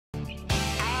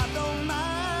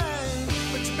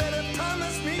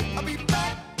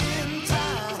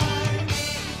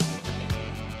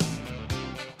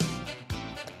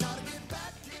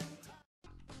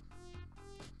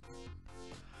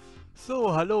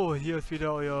So, hallo, hier ist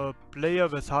wieder euer Player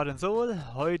with Heart and Soul.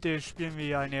 Heute spielen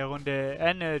wir eine Runde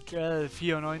NHL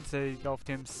 94 auf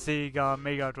dem Sega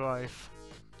Mega Drive.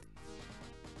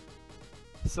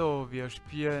 So, wir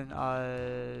spielen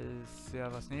als...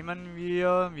 Ja, was nehmen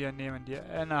wir? Wir nehmen die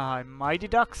Anaheim Mighty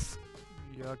Ducks.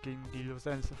 Ja, gegen die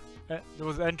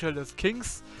Los Angeles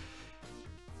Kings.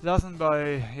 Lassen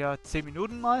bei, ja, 10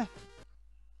 Minuten mal.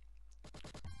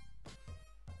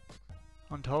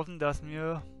 Und hoffen, dass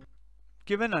wir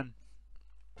gewinnen.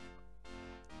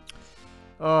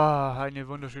 Ah, eine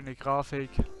wunderschöne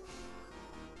Grafik.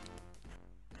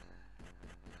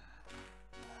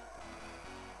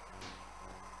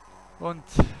 Und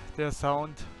der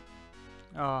Sound.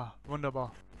 Ah,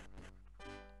 wunderbar.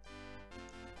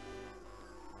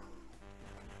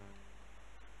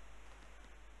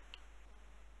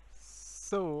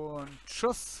 So, und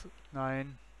Schuss.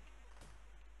 Nein.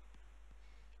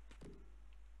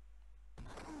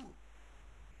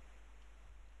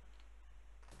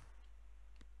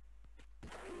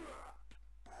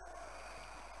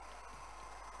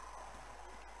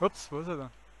 Ups, wo ist er denn?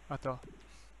 Ach, da.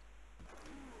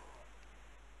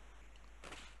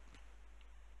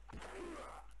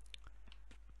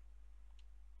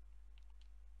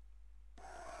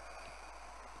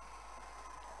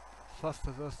 Fast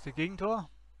das erste Gegentor.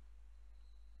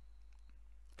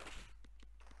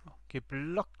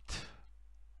 Geblockt.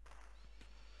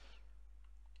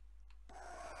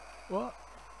 Oh.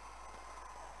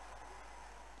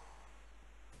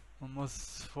 Man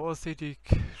muss vorsichtig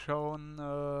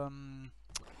schauen,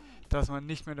 dass man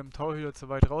nicht mit dem Torhüter zu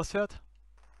weit rausfährt.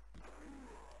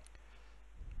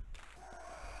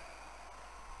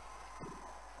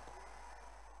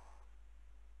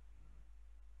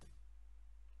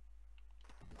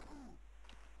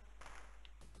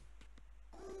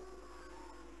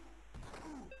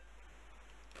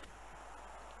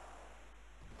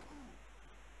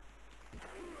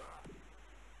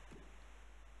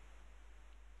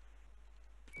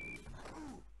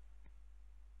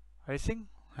 Icing?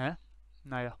 Hä?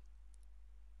 Naja.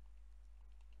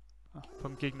 Ah,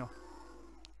 vom Gegner.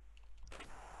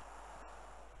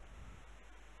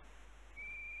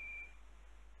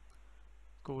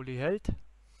 Goalie hält.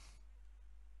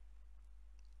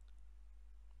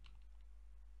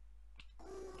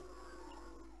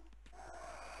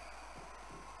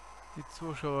 Die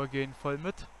Zuschauer gehen voll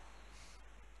mit.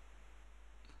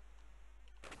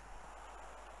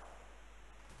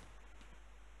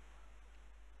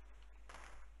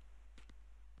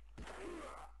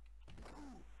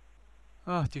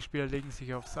 Ah, die Spieler legen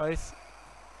sich aufs Eis.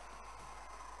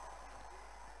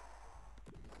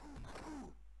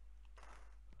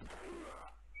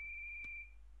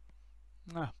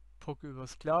 Na, Puck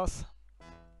übers Glas.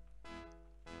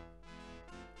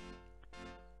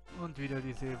 Und wieder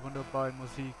diese wunderbare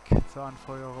Musik zur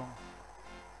Anfeuerung.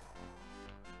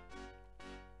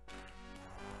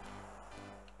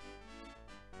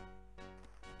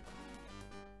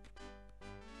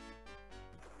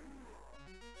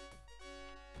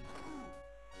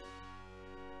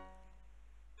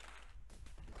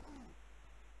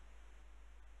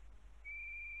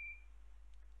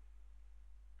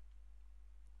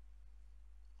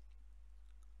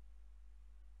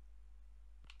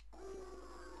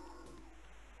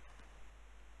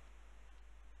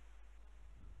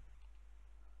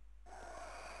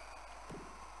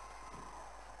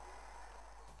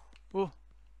 Oh.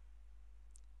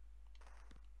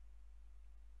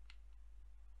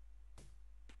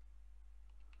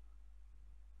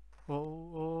 Oh,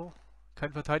 oh.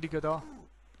 Kein Verteidiger da.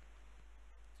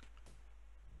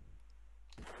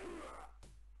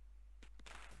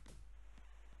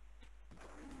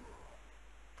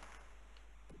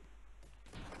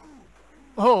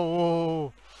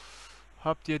 Oh, oh.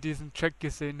 Habt ihr diesen Check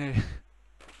gesehen? Nee.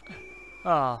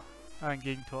 Ah, ein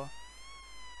Gegentor.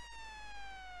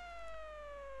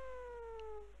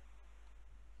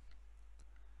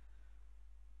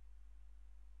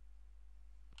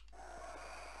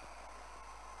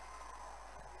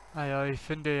 Naja, ich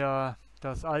finde ja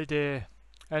das alte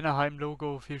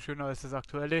Anaheim-Logo viel schöner als das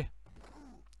aktuelle,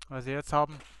 was sie jetzt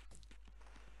haben.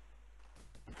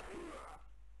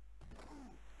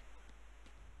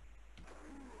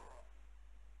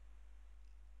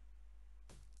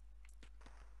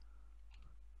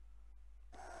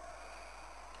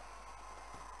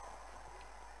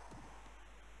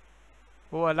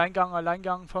 Oh,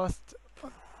 Alleingang fast.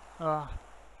 Ah,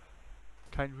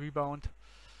 kein Rebound.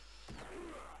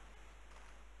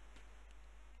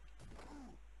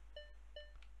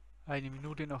 Eine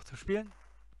Minute noch zu spielen.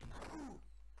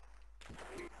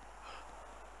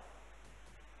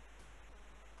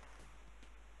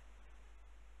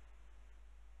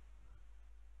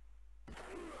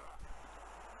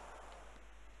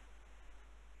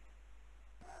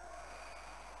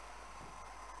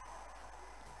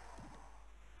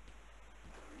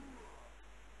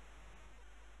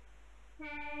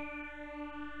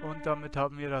 Und damit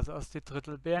haben wir das erste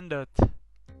Drittel beendet.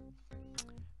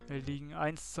 Wir liegen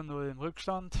 1:0 im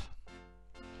Rückstand.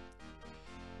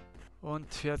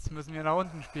 Und jetzt müssen wir nach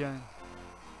unten spielen.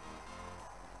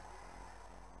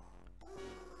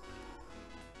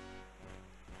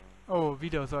 Oh,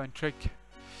 wieder so ein Check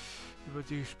über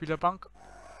die Spielerbank.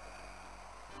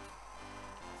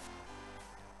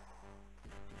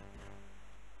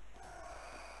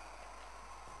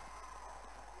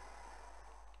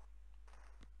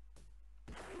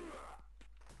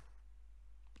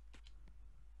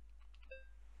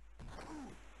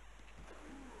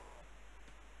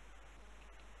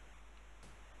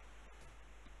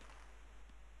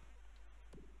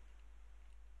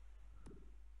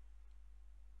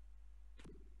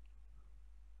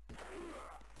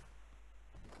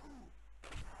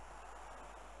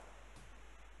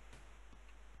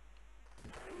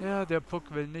 Ja, der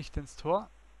Puck will nicht ins Tor.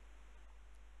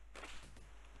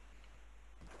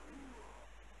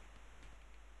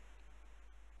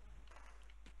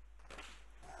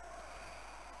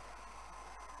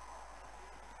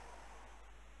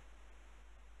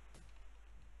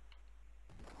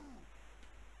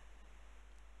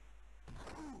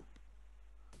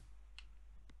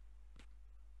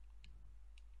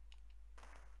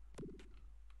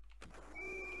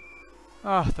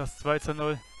 Ach, das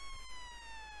 2:0.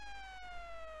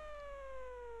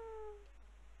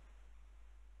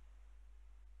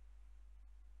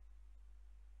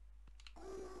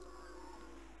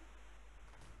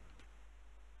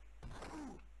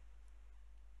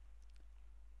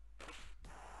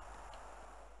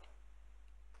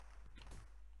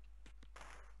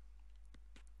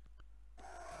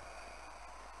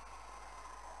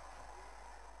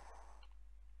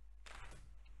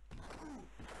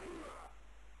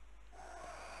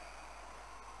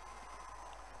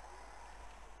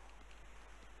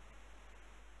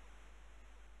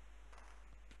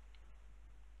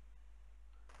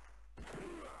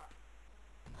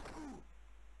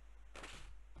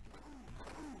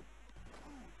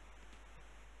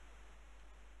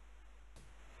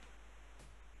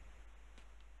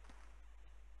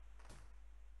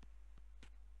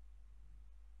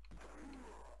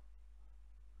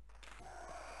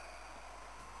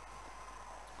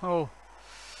 Oh,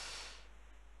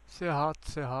 sehr hart,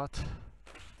 sehr hart.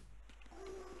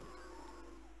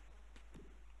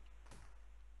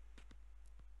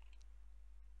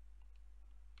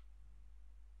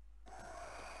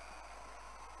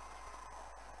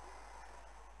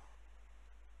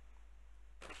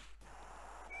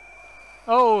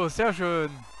 Oh, sehr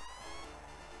schön.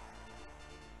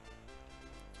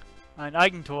 Ein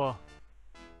Eigentor.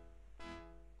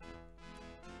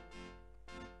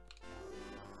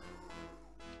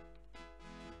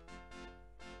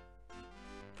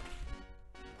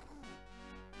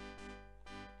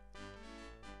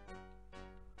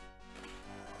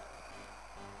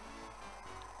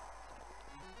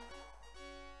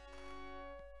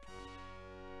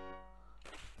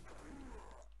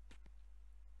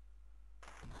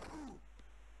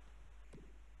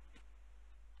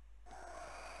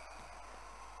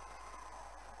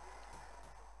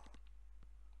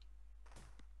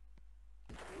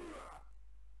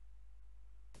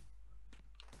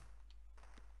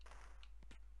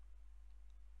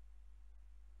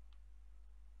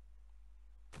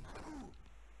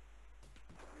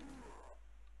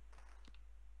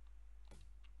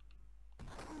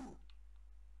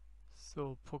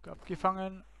 So, Puck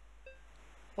abgefangen.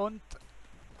 Und...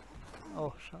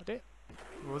 Oh, schade.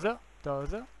 Wo ist er? Da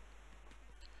ist er.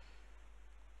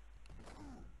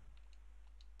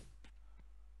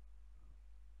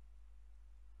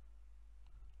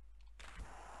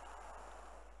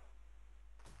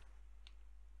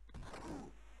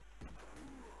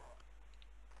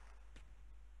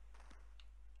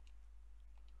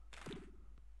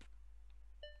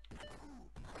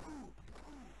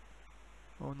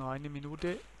 Oh, noch eine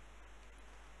Minute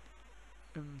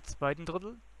im zweiten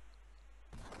Drittel.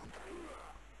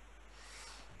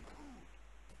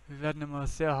 Wir werden immer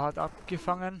sehr hart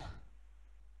abgefangen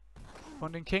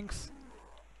von den Kings.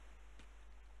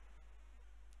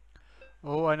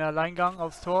 Oh, ein Alleingang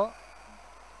aufs Tor.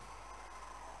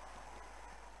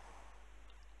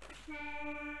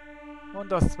 Und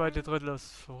das zweite Drittel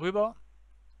ist vorüber.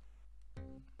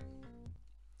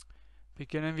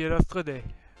 Beginnen wir das dritte.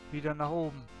 Wieder nach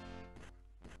oben.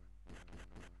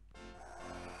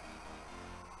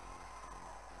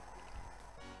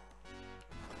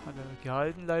 Hat er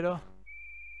gehalten leider.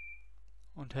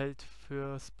 Und hält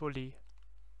fürs Bulli.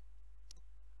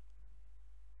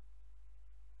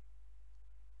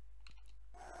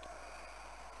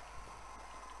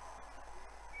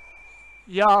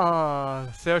 Ja,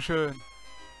 sehr schön.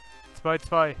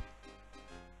 2-2.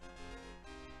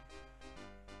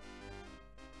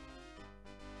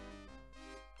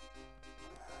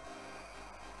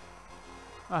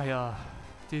 Ach ja,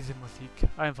 diese Musik.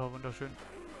 Einfach wunderschön.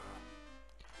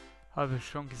 Habe ich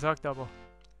schon gesagt, aber...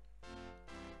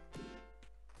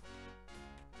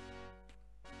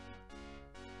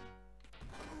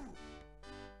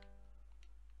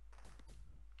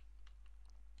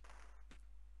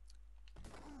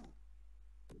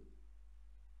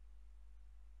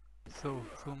 So,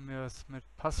 versuchen wir es mit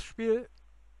Passspiel.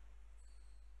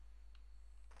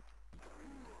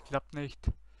 Klappt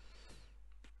nicht.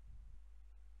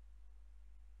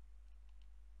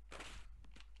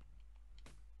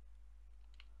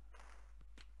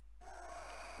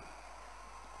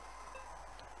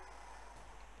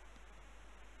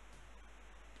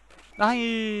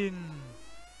 Nein!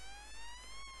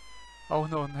 Auch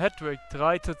noch ein Hattrick.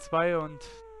 3:2 und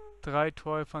 3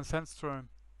 Tore von Sandstrom.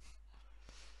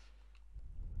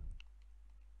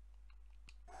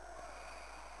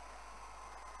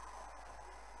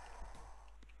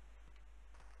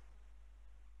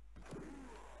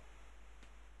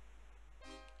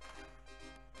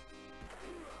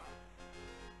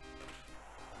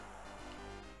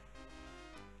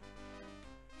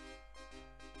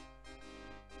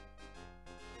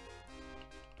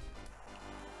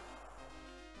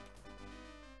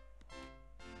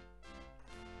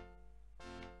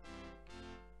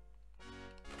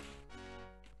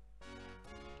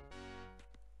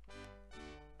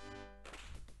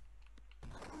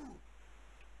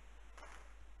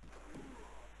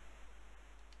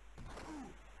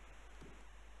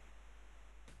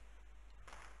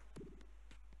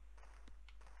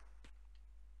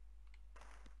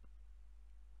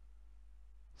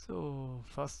 So,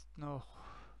 fast noch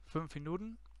 5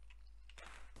 Minuten,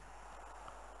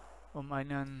 um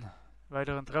einen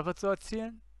weiteren Treffer zu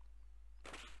erzielen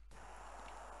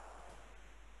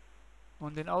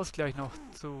und den Ausgleich noch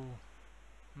zu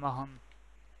machen.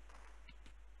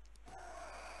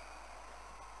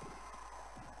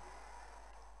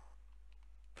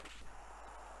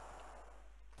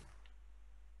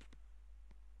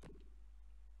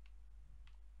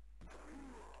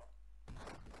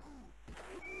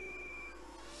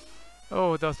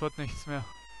 Oh, das wird nichts mehr.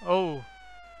 Oh,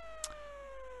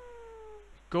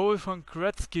 Goal von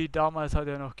Gretzky, damals hat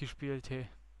er noch gespielt, hey.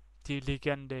 Die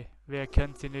Legende, wer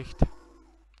kennt sie nicht?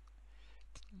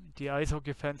 Die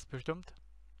Eishockey-Fans bestimmt.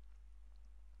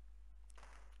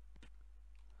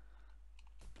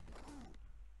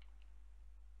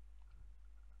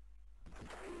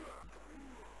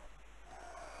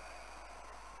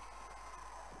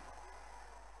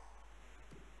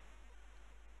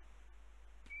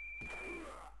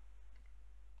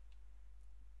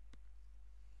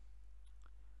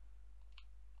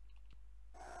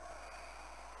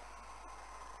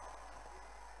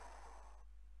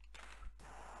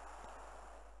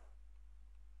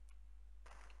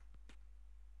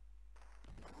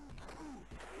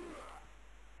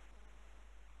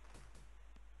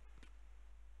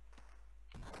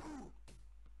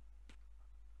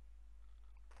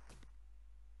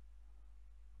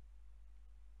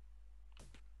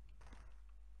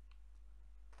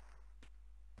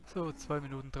 So, 2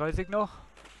 Minuten 30 noch.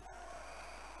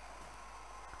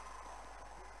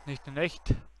 Nicht in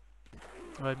echt,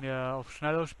 weil wir auf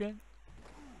schneller spielen.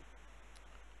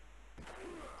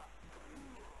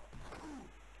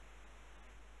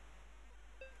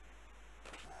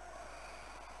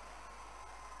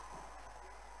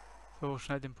 So,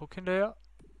 schnell den Puck hinterher.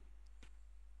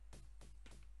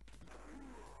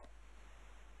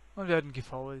 Und werden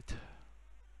gefoult.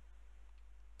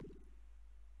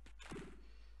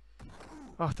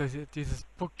 Ach, dieses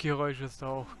Puckgeräusch ist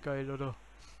auch geil, oder?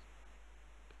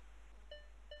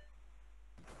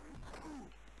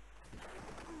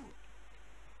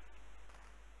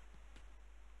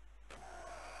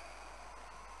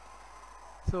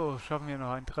 So, schaffen wir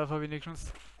noch einen Treffer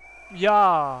wenigstens.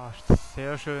 Ja,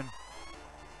 sehr schön.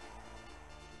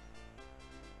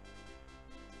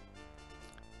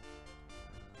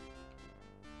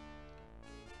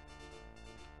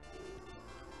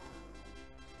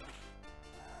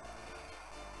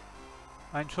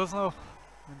 Ein Schuss noch.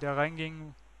 Wenn der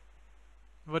reinging,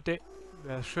 wäre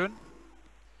es schön.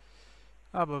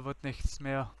 Aber wird nichts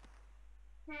mehr.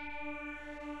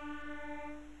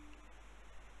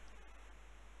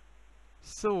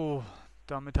 So,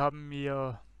 damit haben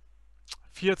wir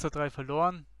 4:3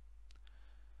 verloren.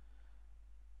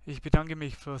 Ich bedanke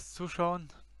mich fürs Zuschauen.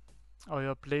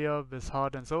 Euer Player with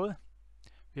Heart and Soul.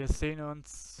 Wir sehen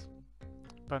uns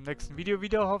beim nächsten Video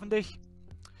wieder, hoffentlich.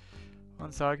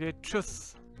 und sage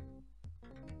Tschüss.